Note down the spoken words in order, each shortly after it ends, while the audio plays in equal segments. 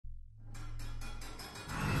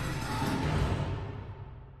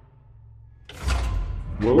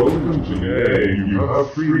Welcome to A. You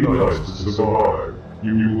have 3 nights to survive.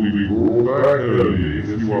 You will be brought back early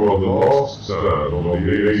if you are the last stand on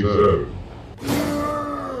the A zone.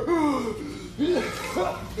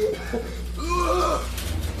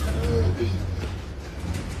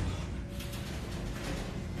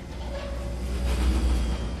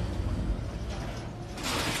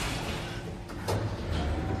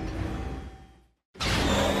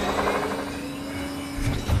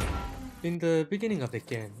 In the beginning of the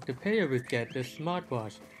game, the player will get the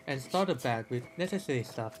smartwatch and starter bag with necessary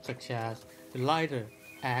stuff such as the lighter,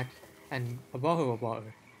 axe, and a bottle of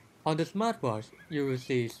water. On the smartwatch, you will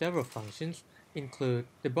see several functions, include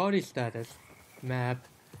the body status, map,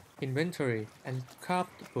 inventory, and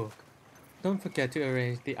craft book. Don't forget to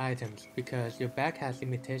arrange the items because your bag has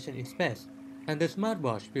limitation in space, and the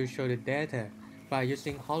smartwatch will show the data by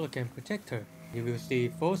using hologram projector. You will see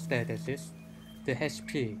 4 statuses, the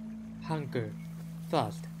HP, hunger,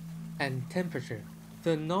 thirst, and temperature.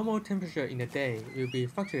 The normal temperature in a day will be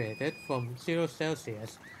fluctuated from 0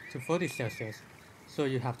 Celsius to 40 Celsius, so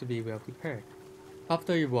you have to be well prepared.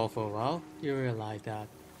 After you walk for a while, you realize that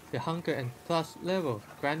the hunger and thirst level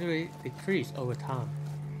gradually decrease over time,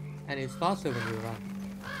 and it's faster when you run.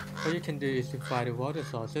 What you can do is to find the water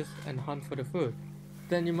sources and hunt for the food.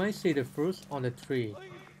 Then you might see the fruits on the tree.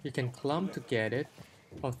 You can climb to get it,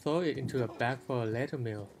 or throw it into a bag for a later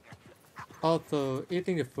meal. Although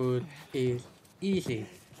eating the food is easy,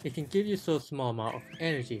 it can give you so small amount of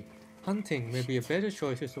energy. Hunting may be a better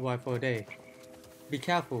choice to survive for a day. Be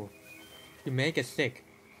careful, you may get sick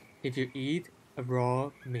if you eat a raw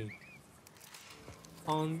meat.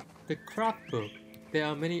 On the craft book, there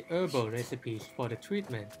are many herbal recipes for the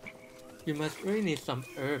treatment. You must really need some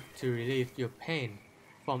herb to relieve your pain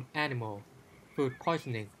from animal, food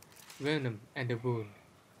poisoning, venom, and the wound.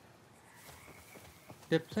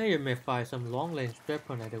 The player may find some long-range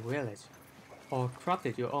weapon at the village, or craft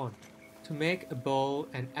it your own. To make a bow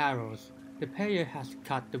and arrows, the player has to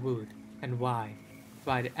cut the wood and wire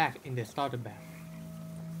by the axe in the starter bag.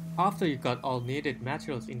 After you got all needed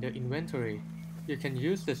materials in the inventory, you can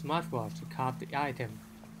use the smartwatch to craft the item.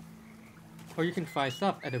 Or you can find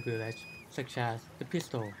stuff at the village, such as the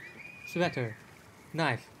pistol, sweater,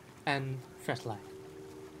 knife, and flashlight.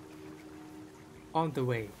 On the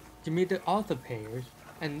way, you meet the other players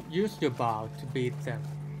and use your bow to beat them.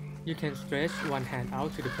 You can stretch one hand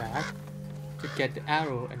out to the back to get the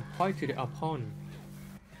arrow and point to the opponent.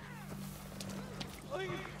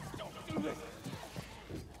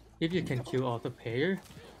 If you can kill all the players,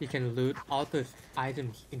 you can loot all the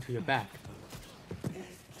items into your bag.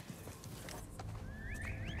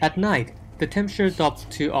 At night, the temperature drops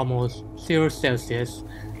to almost 0 Celsius.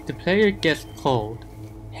 The player gets cold,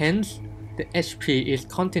 hence the HP is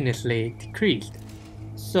continuously decreased.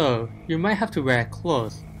 So, you might have to wear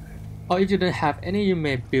clothes, or if you don't have any, you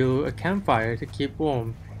may build a campfire to keep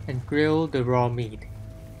warm and grill the raw meat.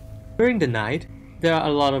 During the night, there are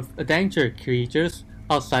a lot of endangered creatures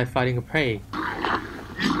outside fighting a prey.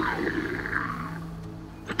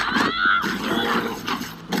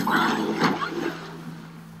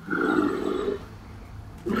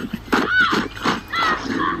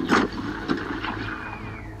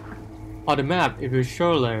 On the map, it will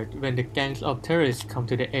show alert when the gangs of terrorists come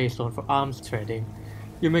to the A zone for arms trading.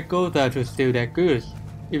 You may go there to steal their goods.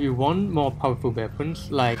 If you want more powerful weapons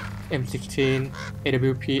like M16,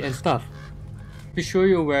 AWP and stuff. Be sure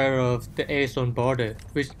you're aware of the A zone border,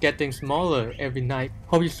 which is getting smaller every night.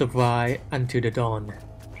 Hope you survive until the dawn.